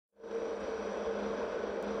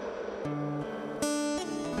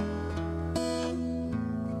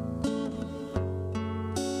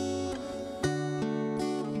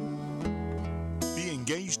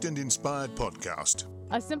Engaged and Inspired podcast.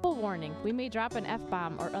 A simple warning, we may drop an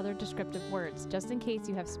F-bomb or other descriptive words just in case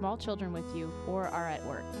you have small children with you or are at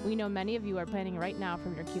work. We know many of you are planning right now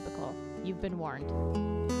from your cubicle. You've been warned.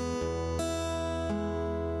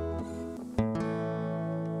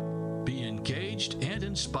 Be Engaged and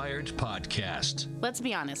Inspired podcast. Let's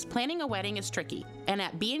be honest, planning a wedding is tricky. And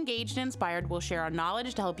at Be Engaged and Inspired, we'll share our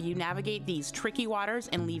knowledge to help you navigate these tricky waters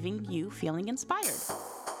and leaving you feeling inspired.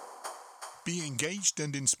 Be Engaged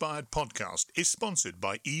and Inspired podcast is sponsored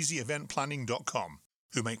by EasyEventPlanning.com,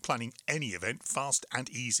 who make planning any event fast and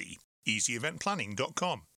easy.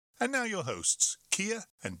 EasyEventPlanning.com. And now your hosts, Kia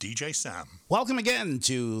and DJ Sam. Welcome again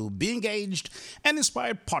to Be Engaged and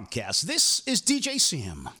Inspired podcast. This is DJ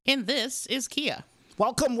Sam. And this is Kia.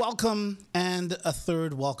 Welcome, and a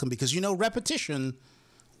third welcome, because you know repetition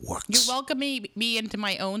works. You're welcoming me into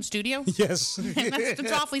my own studio? Yes.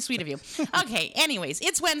 That's awfully sweet of you. Okay, anyways,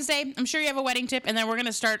 it's Wednesday. I'm sure you have a wedding tip, and then we're going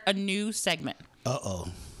to start a new segment. Uh-oh.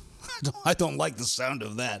 I don't like the sound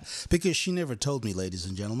of that, because she never told me, ladies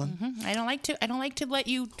and gentlemen. Mm-hmm. I don't like to let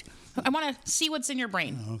you... I want to see what's in your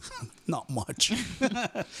brain. Not much.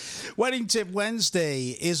 Wedding Tip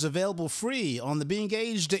Wednesday is available free on the Be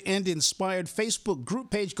Engaged and Inspired Facebook group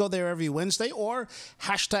page. Go there every Wednesday, or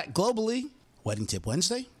hashtag globally, Wedding Tip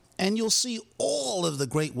Wednesday, and you'll see all of the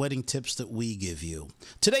great wedding tips that we give you.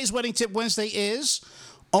 Today's Wedding Tip Wednesday is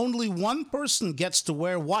only one person gets to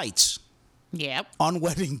wear white. Yep. On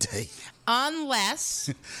wedding day.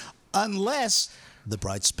 Unless the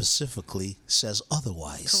bride specifically says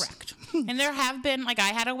otherwise. Correct. And there have been,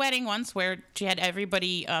 I had a wedding once where she had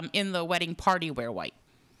everybody in the wedding party wear white.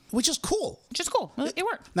 Which is cool. It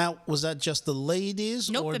worked. Now, was that just the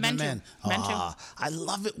ladies or the men? Men too. I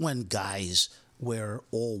love it when guys wear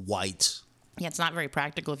all white. Yeah, it's not very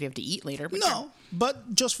practical if you have to eat later.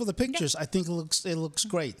 But just for the pictures, I think it looks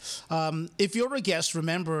great. If you're a guest,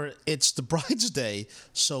 remember, it's the bride's day,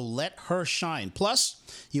 so let her shine. Plus,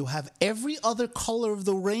 you have every other color of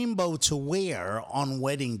the rainbow to wear on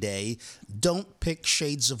wedding day. Don't pick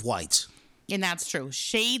shades of white. And that's true.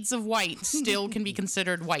 Shades of white still can be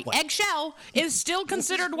considered white. Eggshell is still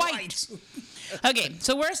considered white. Okay,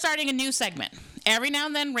 so we're starting a new segment. Every now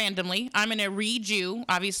and then, randomly, I'm going to read you,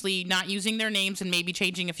 obviously not using their names and maybe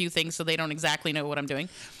changing a few things so they don't exactly know what I'm doing.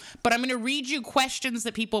 But I'm going to read you questions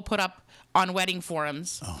that people put up on wedding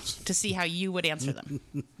forums to see how you would answer them.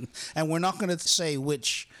 And we're not going to say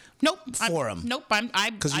which forum.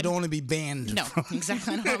 Because you don't want to be banned. No,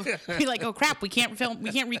 exactly. Be like, oh crap, we can't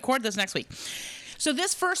record this next week. So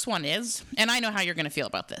this first one is, and I know how you're going to feel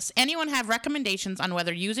about this. Anyone have recommendations on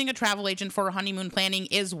whether using a travel agent for honeymoon planning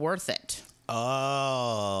is worth it?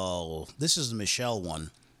 Oh, this is the Michelle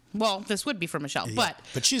one. Well, this would be for Michelle, yeah,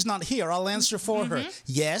 but she's not here. I'll answer for her.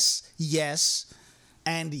 Yes,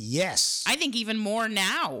 and yes. I think even more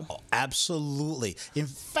now. Oh, absolutely. In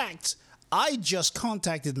fact, I just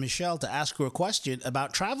contacted Michelle to ask her a question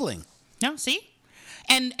about traveling. No, see?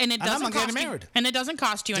 And it doesn't cost you. And it doesn't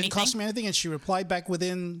cost you anything. It didn't cost me anything, and she replied back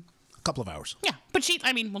within a couple of hours. Yeah, but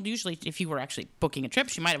usually if you were actually booking a trip,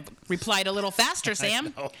 she might have replied a little faster,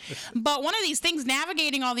 Sam. But one of these things,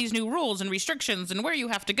 navigating all these new rules and restrictions and where you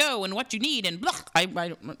have to go and what you need and blah.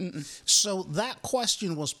 So that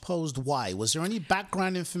question was posed why? Was there any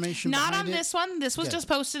background information Not behind on it? this one. This was just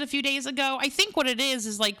posted a few days ago. I think what it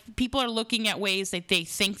is people are looking at ways that they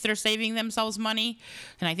think they're saving themselves money.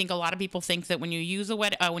 And I think a lot of people think that when you use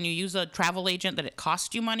a travel agent that it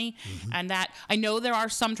costs you money. And that I know there are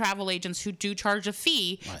some travel agents who do charge a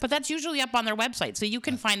fee, but that's usually up on their website, so you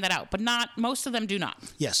can find that out. But most of them do not.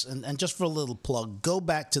 Yes, and just for a little plug, go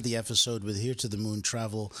back to the episode with Here to the Moon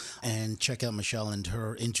Travel and check out Michelle and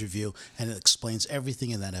her interview, and it explains everything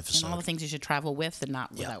in that episode. And all the things you should travel with and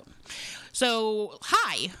not without. So,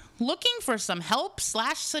 hi, looking for some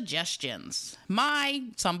help/suggestions. My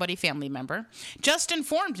somebody family member just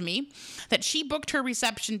informed me that she booked her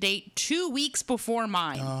reception date 2 weeks before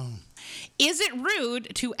mine. Oh. Is it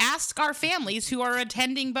rude to ask our families who are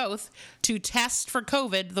attending both to test for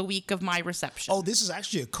COVID the week of my reception? Oh, this is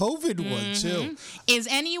actually a COVID one, too. Is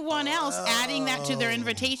anyone else adding that to their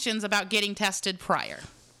invitations about getting tested prior?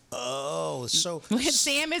 Oh, so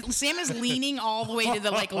Sam is leaning all the way to the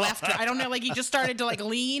left. I don't know, he just started to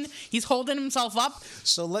lean. He's holding himself up.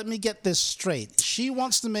 So let me get this straight. She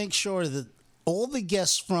wants to make sure that all the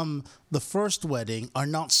guests from the first wedding are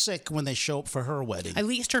not sick when they show up for her wedding. At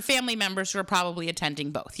least her family members who are probably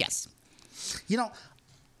attending both, yes.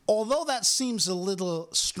 Although that seems a little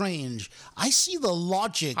strange, I see the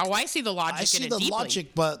logic. Oh, I see the logic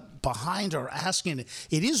but behind her asking it.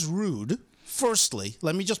 It is rude. Firstly,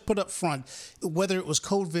 let me just put up front, whether it was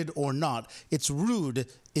COVID or not, it's rude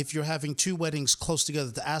if you're having two weddings close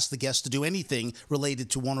together, to ask the guests to do anything related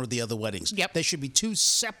to one or the other weddings. Yep. They should be two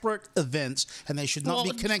separate events, and they should not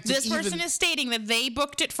be connected. This person is stating that they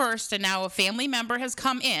booked it first, and now a family member has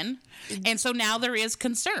come in, and so now there is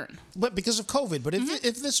concern. But because of COVID. But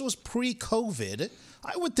if this was pre-COVID,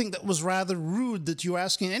 I would think that was rather rude that you're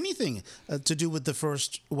asking anything to do with the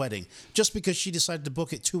first wedding, just because she decided to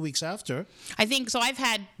book it 2 weeks after. I think so. I've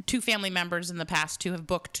had two family members in the past who have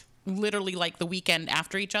booked literally like the weekend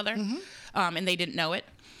after each other, and they didn't know it.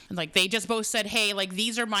 And like they just both said, "Hey, like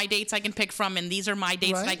these are my dates I can pick from, and these are my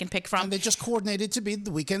dates that I can pick from." And they just coordinated to be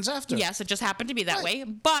the weekends after. Yes, it just happened to be that way.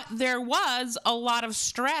 But there was a lot of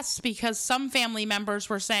stress because some family members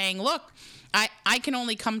were saying, "Look, I can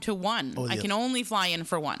only come to one. I can only fly in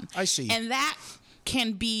for one." I see. And that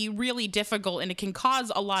can be really difficult, and it can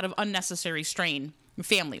cause a lot of unnecessary strain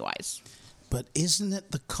family-wise. But isn't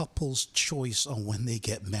it the couple's choice on when they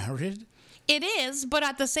get married? It is, but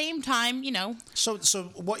at the same time, you know. So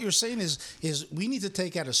what you're saying is we need to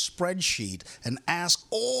take out a spreadsheet and ask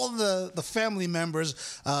all the family members,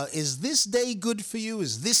 is this day good for you?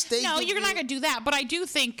 Is this day No, good you're for not you? going to do that. But I do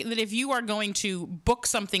think that if you are going to book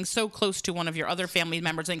something so close to one of your other family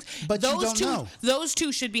members' things, But you don't know. Those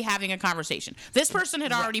two should be having a conversation. This person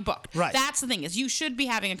had already booked. Right. That's the thing, is you should be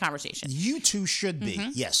having a conversation. You two should be.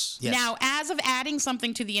 Yes. Now, as of adding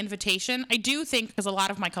something to the invitation, I do think, because a lot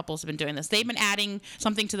of my couples have been doing this, they've been adding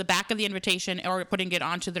something to the back of the invitation or putting it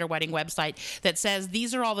onto their wedding website that says,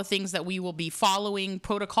 these are all the things that we will be following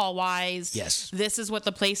protocol-wise. Yes. This is what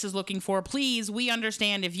the place is looking for. Please, we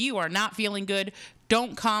understand if you are not feeling good,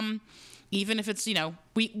 don't come. Even if it's, you know,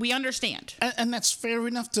 we understand. And that's fair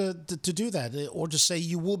enough to do that, or to say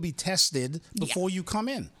you will be tested before you come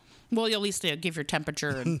in. Well, you'll at least give your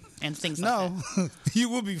temperature and things like that. No, you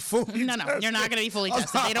will be fully No, tested. you're not going to be fully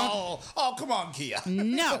tested. They don't. Oh, come on, Kia.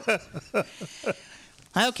 No.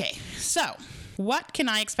 Okay, so what can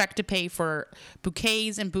I expect to pay for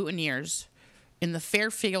bouquets and boutonnieres in the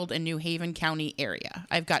Fairfield and New Haven County area?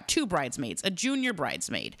 I've got 2 bridesmaids, a junior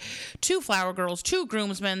bridesmaid, 2 flower girls, 2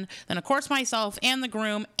 groomsmen, then of course myself and the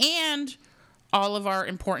groom, and all of our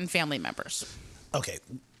important family members. Okay,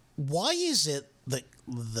 why is it that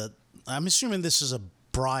I'm assuming this is a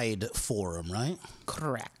bride forum, right?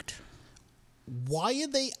 Correct. Why are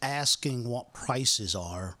they asking what prices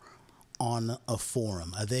are on a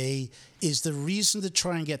forum? Is the reason to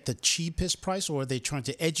try and get the cheapest price, or are they trying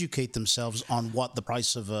to educate themselves on what the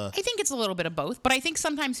price of a... I think it's a little bit of both, but I think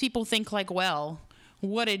sometimes people think like, well,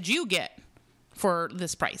 what did you get for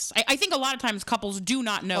this price? I think a lot of times couples do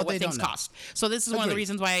not know what things cost. So this is one of the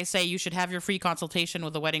reasons why I say you should have your free consultation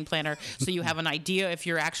with a wedding planner, so you have an idea if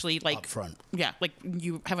you're actually like... Upfront. Yeah, like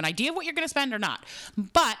you have an idea of what you're going to spend or not.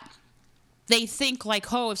 But they think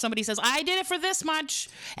like, oh, if somebody says, I did it for this much,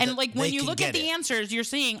 and like when you look at the answers, you're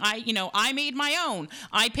seeing, I made my own.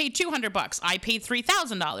 I paid $200. I paid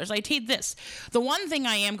 $3,000. I paid this. The one thing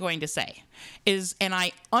I am going to say is, and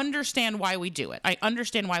I understand why we do it. I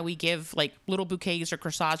understand why we give like little bouquets or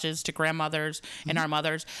corsages to grandmothers and our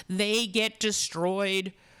mothers. They get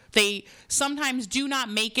destroyed. They sometimes do not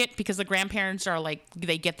make it because the grandparents are like,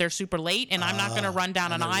 they get there super late, and I'm not going to run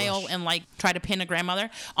down an aisle and like try to pin a grandmother.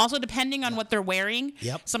 Also, depending on what they're wearing,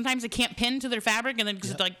 sometimes it can't pin to their fabric, and then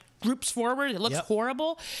because it like groups forward, it looks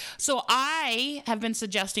horrible. So I have been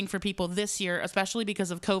suggesting for people this year, especially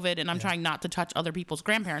because of COVID, and I'm trying not to touch other people's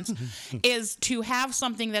grandparents, is to have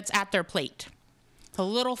something that's at their plate. A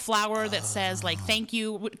little flower that says, like, thank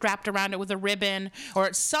you, wrapped around it with a ribbon, or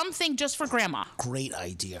it's something just for grandma. Great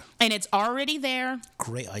idea. And it's already there.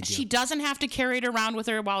 Great idea. She doesn't have to carry it around with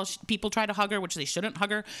her while people try to hug her, which they shouldn't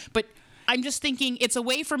hug her. But I'm just thinking it's a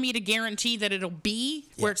way for me to guarantee that it'll be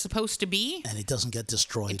where it's supposed to be. And it doesn't get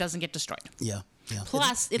destroyed. It doesn't get destroyed. Yeah.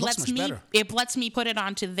 Plus, it lets me put it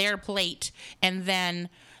onto their plate, and then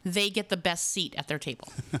they get the best seat at their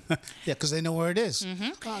table. Yeah, because they know where it is.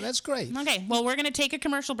 Oh, that's great. Okay, well, we're going to take a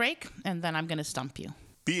commercial break, and then I'm going to stump you.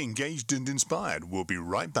 Be engaged and inspired. We'll be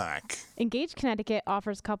right back. Engaged Connecticut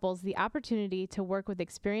offers couples the opportunity to work with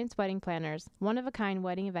experienced wedding planners, one-of-a-kind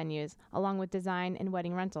wedding venues, along with design and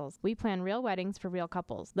wedding rentals. We plan real weddings for real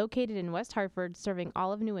couples. Located in West Hartford, serving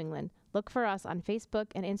all of New England. Look for us on Facebook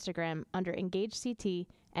and Instagram under Engaged CT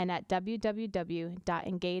and at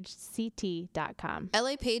www.engagedct.com.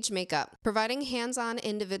 LA Page Makeup. Providing hands-on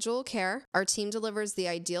individual care, our team delivers the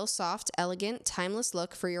ideal soft, elegant, timeless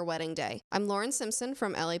look for your wedding day. I'm Lauren Simpson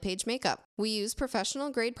from LA Page Makeup. We use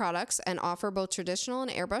professional-grade products and offer both traditional and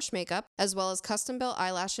airbrush makeup, as well as custom-built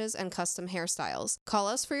eyelashes and custom hairstyles. Call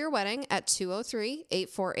us for your wedding at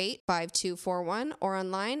 203-848-5241 or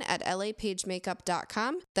online at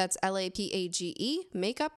lapagemakeup.com. That's LAPAGE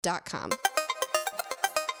makeup.com.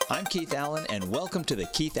 I'm Keith Allen, and welcome to the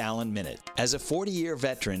Keith Allen Minute. As a 40-year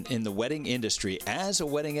veteran in the wedding industry as a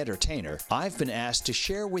wedding entertainer, I've been asked to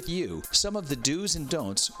share with you some of the do's and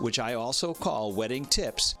don'ts, which I also call wedding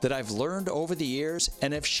tips, that I've learned over the years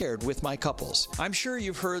and have shared with my couples. I'm sure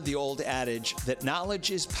you've heard the old adage that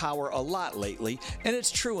knowledge is power a lot lately, and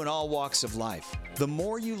it's true in all walks of life. The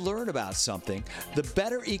more you learn about something, the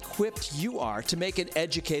better equipped you are to make an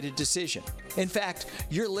educated decision. In fact,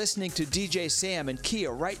 you're listening to DJ Sam and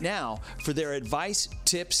Kia right now for their advice,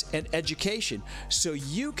 tips, and education so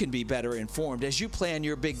you can be better informed as you plan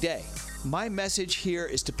your big day. My message here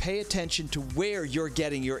is to pay attention to where you're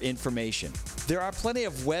getting your information. There are plenty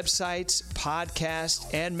of websites,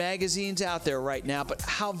 podcasts, and magazines out there right now, but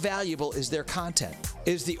how valuable is their content?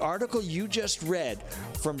 Is the article you just read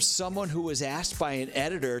from someone who was asked by an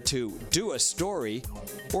editor to do a story,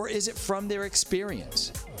 or is it from their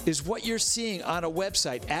experience? Is what you're seeing on a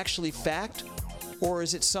website actually fact, or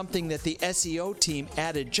is it something that the SEO team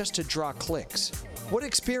added just to draw clicks? What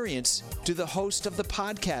experience do the host of the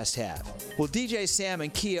podcast have? Well, DJ Sam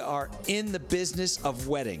and Kia are in the business of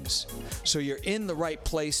weddings, so you're in the right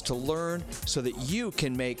place to learn so that you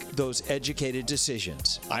can make those educated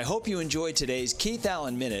decisions. I hope you enjoyed today's Keith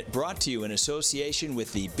Allen Minute, brought to you in association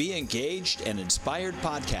with the Be Engaged and Inspired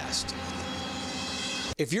podcast.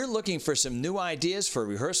 If you're looking for some new ideas for a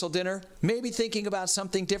rehearsal dinner, maybe thinking about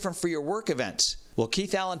something different for your work events, well,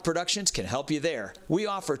 Keith Allen Productions can help you there. We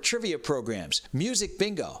offer trivia programs, music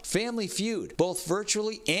bingo, family feud, both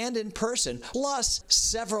virtually and in person, plus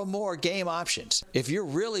several more game options. If you're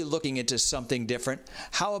really looking into something different,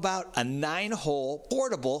 how about a 9-hole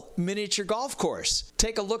portable miniature golf course?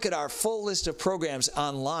 Take a look at our full list of programs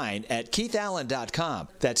online at keithallen.com.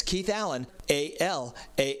 That's Keith Allen,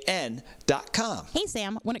 ALAN.com. Hey,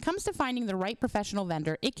 Sam, when it comes to finding the right professional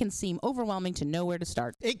vendor, it can seem overwhelming to know where to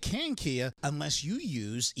start. It can, Kia, unless you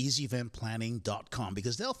use easyeventplanning.com,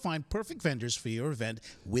 because they'll find perfect vendors for your event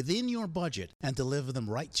within your budget and deliver them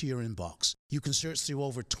right to your inbox. You can search through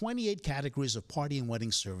over 28 categories of party and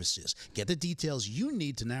wedding services. Get the details you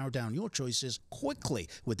need to narrow down your choices quickly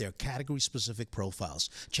with their category-specific profiles.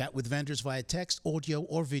 Chat with vendors via text, audio,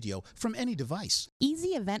 or video from any device.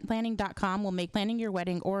 EasyEventPlanning.com will make planning your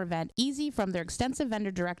wedding or event easy, from their extensive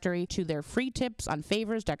vendor directory to their free tips on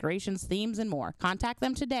favors, decorations, themes, and more. Contact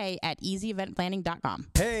them today at EasyEventPlanning.com.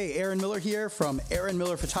 Hey, Aaron Miller here from Aaron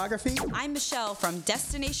Miller Photography. I'm Michelle from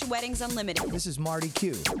Destination Weddings Unlimited. This is Marty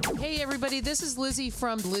Q. Hey, everybody, this is Lizzie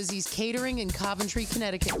from Lizzie's Catering in Coventry,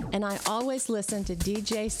 Connecticut. And I always listen to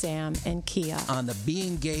DJ Sam and Kia on the Be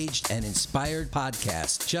Engaged and Inspired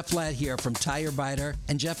podcast. Jeff Ladd here from Tire Biter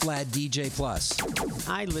and Jeff Ladd DJ Plus.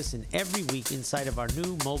 I listen every week inside of our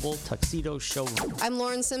new mobile tuxedo showroom. I'm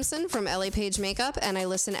Lauren Simpson from LA Page Makeup, and I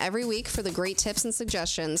listen every week for the great tips and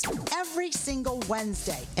suggestions. Every single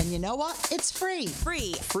Wednesday. And you know what? It's free.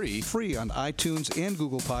 Free on iTunes and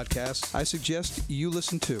Google Podcasts. I suggest you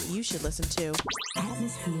listen to. You should listen to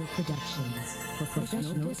Atmosphere Productions,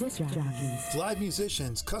 professional disc jockeys, live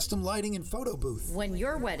musicians, custom lighting and photo booth. When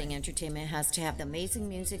your wedding entertainment has to have the amazing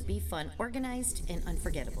music be fun, organized, and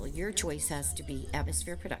unforgettable, your choice has to be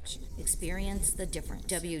Atmosphere Production. Experience the difference.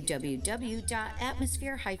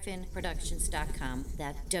 www.atmosphere-productions.com.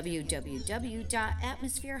 That's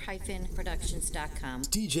www.atmosphere-productions.com.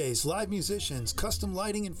 DJs, live musicians, custom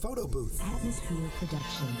lighting and photo booth. Atmosphere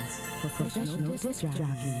Productions, professional disc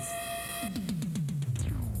jockeys.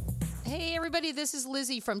 Hey, everybody, this is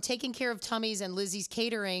Lizzie from Taking Care of Tummies and Lizzie's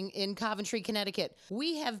Catering in Coventry, Connecticut.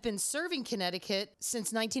 We have been serving Connecticut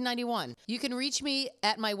since 1991. You can reach me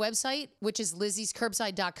at my website, which is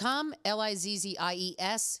lizziescurbside.com,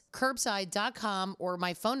 Lizzies, curbside.com, or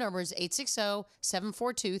my phone number is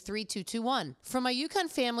 860-742-3221. From my Yukon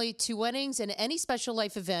family to weddings and any special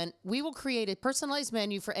life event, we will create a personalized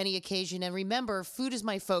menu for any occasion. And remember, food is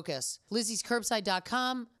my focus.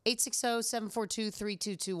 lizziescurbside.com,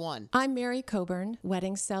 860-742-3221. I'm Mary Coburn,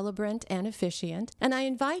 wedding celebrant and officiant, and I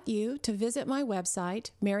invite you to visit my website,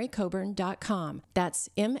 marycoburn.com. That's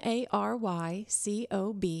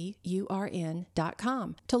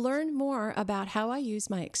MaryCoburn.com, to learn more about how I use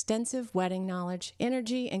my extensive wedding knowledge,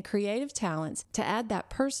 energy, and creative talents to add that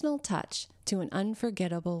personal touch to an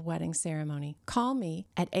unforgettable wedding ceremony. Call me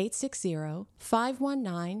at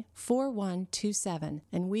 860-519-4127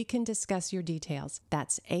 and we can discuss your details.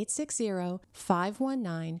 That's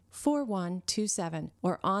 860-519-4127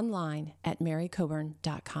 or online at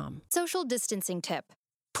marycoburn.com. Social distancing tip.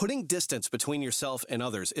 Putting distance between yourself and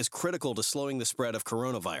others is critical to slowing the spread of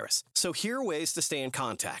coronavirus. So here are ways to stay in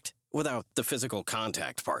contact without the physical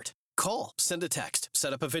contact part. Call, send a text,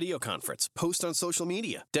 set up a video conference, post on social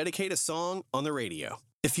media, dedicate a song on the radio.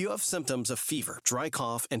 If you have symptoms of fever, dry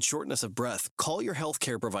cough, and shortness of breath, call your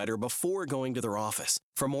healthcare provider before going to their office.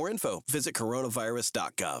 For more info, visit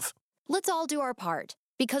coronavirus.gov. Let's all do our part,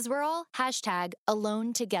 because we're all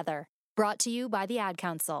 #AloneTogether. Brought to you by the Ad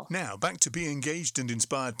Council. Now back to Be Engaged and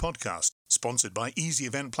Inspired podcast, sponsored by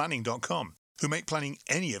EasyEventPlanning.com, who make planning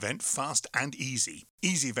any event fast and easy.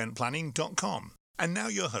 EasyEventPlanning.com. And now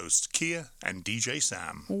your hosts, Kia and DJ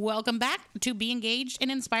Sam. Welcome back to Be Engaged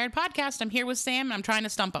and Inspired podcast. I'm here with Sam. I'm trying to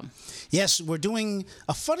stump him. Yes, we're doing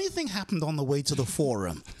a funny thing happened on the way to the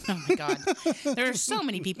forum. Oh my God. There are so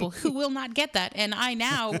many people who will not get that. And I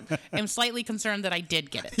now am slightly concerned that I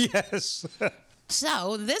did get it. Yes.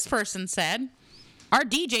 So this person said, our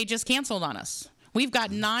DJ just canceled on us. We've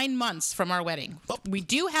got 9 months from our wedding. We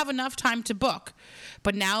do have enough time to book,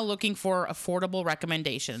 but now looking for affordable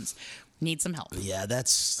recommendations. Need some help. Yeah,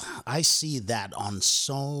 I see that on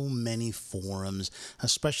so many forums,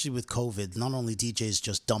 especially with COVID. Not only DJs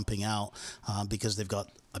just dumping out because they've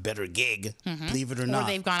got a better gig, believe it or not. Or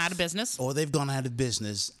they've gone out of business.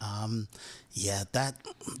 Yeah,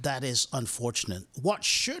 that is unfortunate. What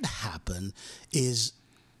should happen is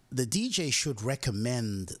the DJ should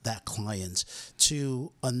recommend that client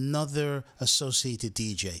to another associated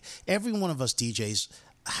DJ. Every one of us DJs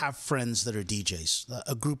have friends that are DJs,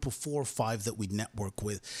 a group of 4 or 5 that we network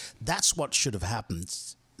with. That's what should have happened.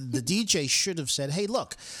 The DJ should have said, hey,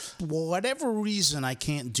 look, whatever reason I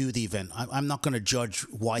can't do the event, I'm not going to judge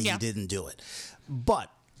why you didn't do it.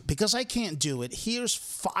 But because I can't do it, here's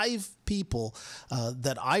 5 people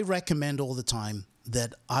that I recommend all the time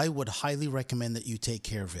that I would highly recommend that you take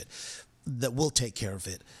care of it, that will take care of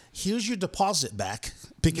it. Here's your deposit back,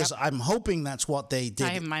 because I'm hoping that's what they did.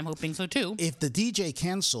 I'm hoping so too. If the DJ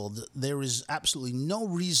canceled, there is absolutely no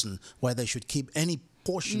reason why they should keep any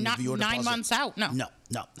portion of your deposit. 9 months out, no.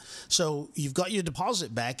 No. So you've got your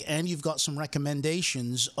deposit back, and you've got some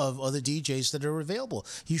recommendations of other DJs that are available.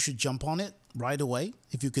 You should jump on it right away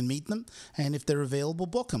if you can meet them, and if they're available,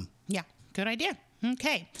 book them. Yeah, good idea.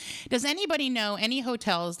 Okay. Does anybody know any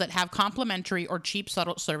hotels that have complimentary or cheap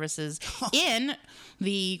shuttle services in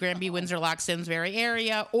the Granby, Windsor, Loch Simsbury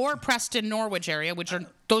area or Preston, Norwich area,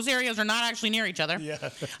 those areas are not actually near each other?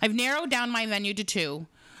 Yeah. I've narrowed down my venue to 2,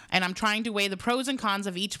 and I'm trying to weigh the pros and cons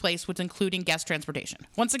of each place, with including guest transportation.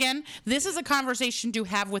 Once again, this is a conversation to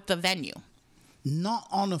have with the venue. Not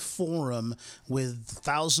on a forum with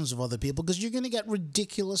thousands of other people, because you're going to get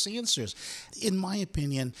ridiculous answers. In my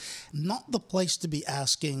opinion, not the place to be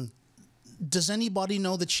asking, does anybody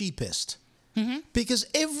know the cheapest? Mm-hmm. Because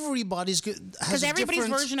everybody's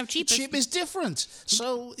version of cheapest. Cheap is different.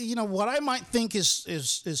 So, what I might think is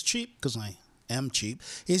cheap, because I am cheap,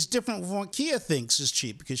 is different from what Kia thinks is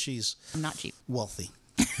cheap, because she's not cheap, wealthy.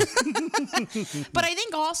 But I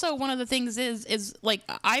think also one of the things is like,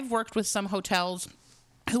 I've worked with some hotels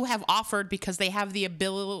who have offered because they have the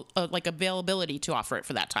availability to offer it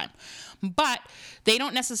for that time, but they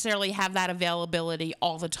don't necessarily have that availability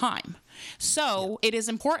all the time. So it is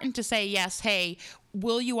important to say yes. Hey,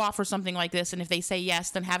 will you offer something like this? And if they say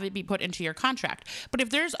yes, then have it be put into your contract. But if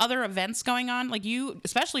there's other events going on, like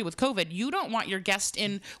especially with COVID, you don't want your guest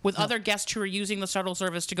in with other guests who are using the shuttle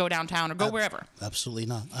service to go downtown or go wherever. Absolutely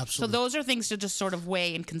not. Absolutely. So those are things to just sort of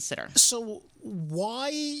weigh and consider. So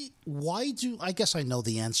why do, I guess I know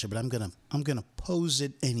the answer, but I'm gonna pose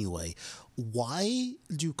it anyway. Why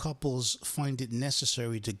do couples find it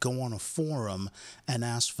necessary to go on a forum and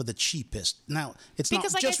ask for the cheapest? Now, it's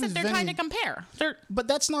because, not like just I said, they're trying to compare. But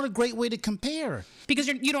that's not a great way to compare. Because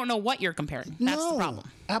you don't know what you're comparing. That's the problem.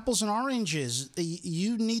 Apples and oranges.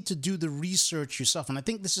 You need to do the research yourself. And I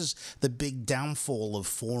think this is the big downfall of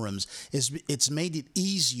forums, is it's made it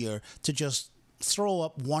easier to just throw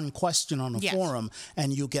up one question on a forum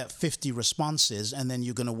and you get 50 responses, and then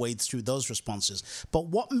you're going to wade through those responses. But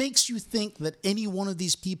what makes you think that any one of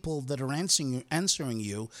these people that are answering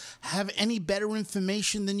you have any better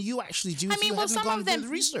information than you actually do? Some of them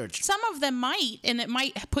research. Some of them might, and it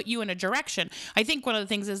might put you in a direction. I think one of the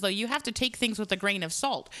things is, though, you have to take things with a grain of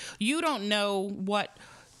salt. You don't know what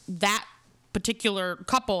that particular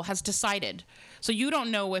couple has decided. So you don't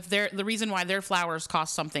know if the reason why their flowers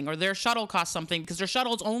cost something or their shuttle costs something, because their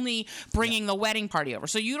shuttle's only bringing the wedding party over.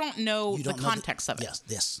 So you don't know the context of it.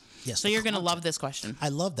 Yes. So you're going to love this question. I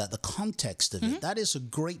love that. The context of it. That is a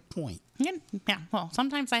great point. Yeah. Well,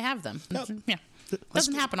 sometimes I have them. No. Yeah.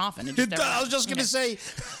 Doesn't happen often. I was just going to say,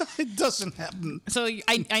 it doesn't happen. So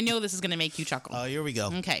I know this is going to make you chuckle. Oh, here we go.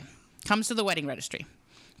 Okay. Comes to the wedding registry.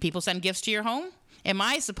 People send gifts to your home. Am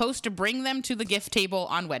I supposed to bring them to the gift table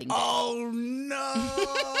on wedding day? Oh, no.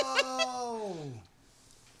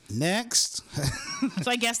 Next.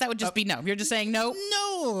 So I guess that would just be no. You're just saying no?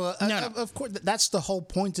 No. No. Of course, that's the whole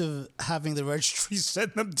point of having the registry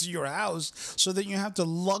send them to your house so that you have to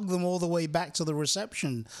lug them all the way back to the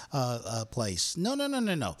reception place.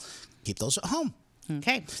 No. Keep those at home.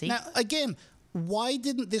 Okay. See? Now, again, why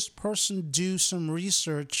didn't this person do some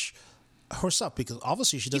research herself? Because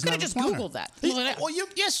obviously she doesn't have a planner. You could have just Googled that. Well,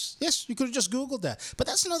 yes, you could have just Googled that. But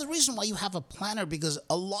that's another reason why you have a planner, because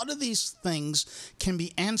a lot of these things can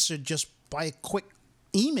be answered just by a quick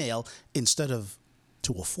email instead of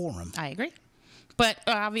to a forum. I agree. But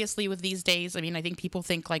obviously with these days, I mean, I think people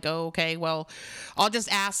think like, oh, okay, well, I'll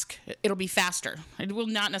just ask. It'll be faster. It will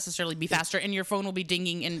not necessarily be faster, and your phone will be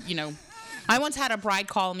dinging. And, you know, I once had a bride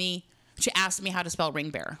call me. She asked me how to spell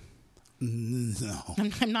ring bearer. No.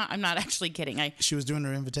 I'm not actually kidding. She was doing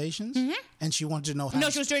her invitations, and she wanted to know how.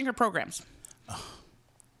 No, she was doing her programs. Oh.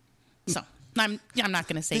 So I'm not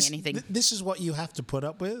going to say anything. This is what you have to put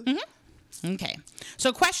up with. Okay.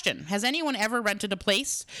 So question, has anyone ever rented a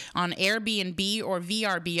place on Airbnb or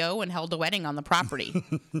VRBO and held a wedding on the property?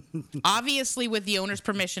 Obviously with the owner's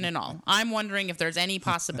permission and all. I'm wondering if there's any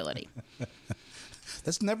possibility.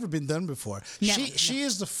 That's never been done before. Never, she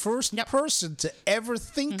is the first person to ever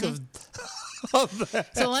think of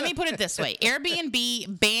that. So let me put it this way.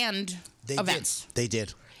 Airbnb banned events. They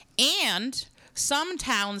did. And some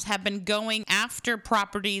towns have been going after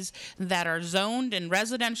properties that are zoned in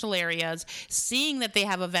residential areas, seeing that they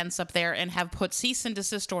have events up there, and have put cease and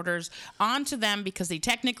desist orders onto them because they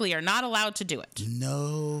technically are not allowed to do it.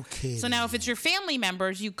 No kidding. So now if it's your family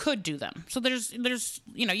members, you could do them. So there's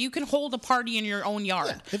you can hold a party in your own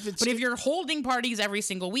yard. Yeah, but if you're holding parties every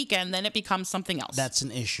single weekend, then it becomes something else. That's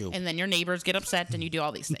an issue. And then your neighbors get upset and you do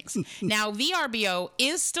all these things. Now, VRBO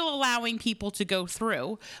is still allowing people to go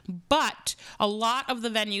through, but a lot of the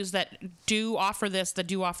venues that do offer this, that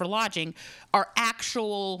do offer lodging, are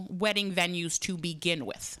actual wedding venues to begin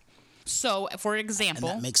with. So, for example,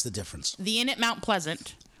 and that makes the difference. The Inn at Mount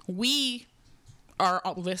Pleasant, we are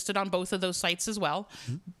listed on both of those sites as well,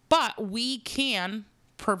 but we can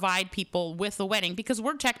provide people with a wedding because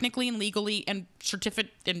we're technically and legally and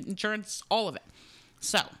certificate and insurance, all of it.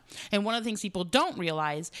 So, and one of the things people don't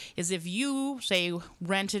realize is if you, say,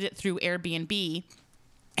 rented it through Airbnb,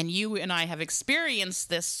 and you and I have experienced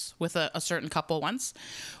this with a certain couple once,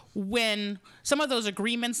 when some of those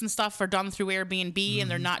agreements and stuff are done through Airbnb and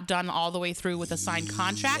they're not done all the way through with a signed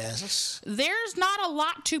contract, there's not a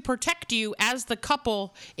lot to protect you as the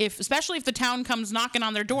couple, especially if the town comes knocking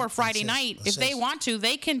on their door Friday night. If they want to,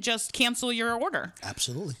 they can just cancel your order.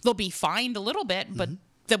 Absolutely. They'll be fined a little bit, but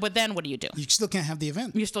then what do you do? You still can't have the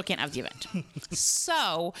event. You still can't have the event.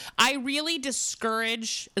 So I really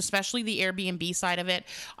discourage, especially the Airbnb side of it.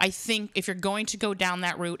 I think if you're going to go down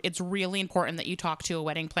that route, it's really important that you talk to a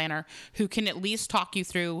wedding planner who can at least talk you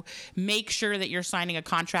through, make sure that you're signing a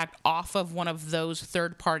contract off of one of those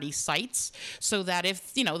third-party sites so that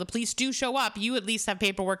if, the police do show up, you at least have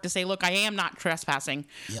paperwork to say, look, I am not trespassing.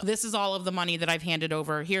 Yep. This is all of the money that I've handed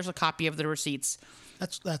over. Here's a copy of the receipts.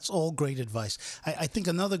 That's all great advice. I think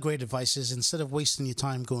another great advice is instead of wasting your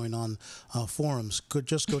time going on forums,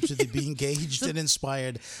 just go to the Be Engaged and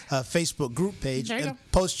Inspired Facebook group page and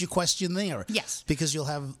post your question there. Yes. Because you'll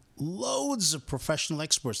have loads of professional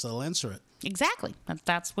experts that'll answer it. Exactly.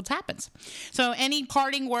 That's what happens. So any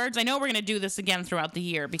parting words? I know we're going to do this again throughout the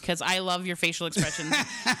year because I love your facial expressions.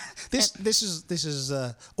 This is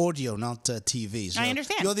audio, not TV. So I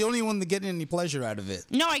understand. You're the only one that getting any pleasure out of it.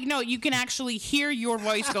 No, I know. You can actually hear your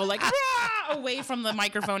voice go like away from the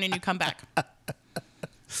microphone and you come back.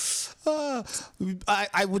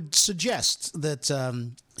 I would suggest that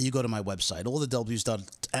you go to my website,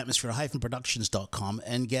 allthews.atmosphere-productions.com,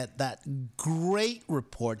 and get that great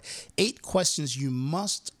report, 8 questions you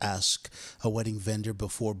must ask a wedding vendor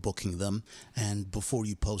before booking them and before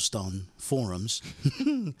you post on forums.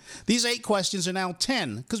 These 8 questions are now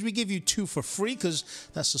 10 because we give you 2 for free because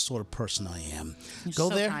that's the sort of person I am. You're go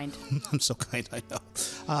so there. Kind. I'm so kind, I know.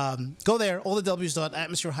 Go there,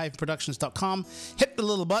 allthews.atmosphere-productions.com, hit the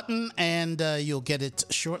little button, and you'll get it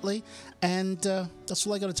shortly. And that's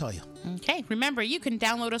all I got to tell you. Okay. Remember, you can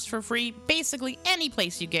download us for free basically any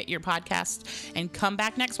place you get your podcast. And come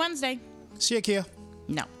back next Wednesday. See you, Kia.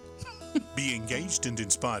 No. Be Engaged and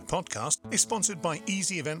Inspired podcast is sponsored by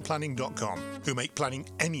EasyEventPlanning.com, who make planning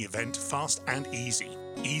any event fast and easy.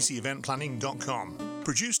 EasyEventPlanning.com.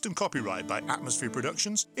 Produced and copyrighted by Atmosphere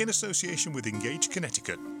Productions in association with Engage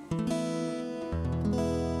Connecticut.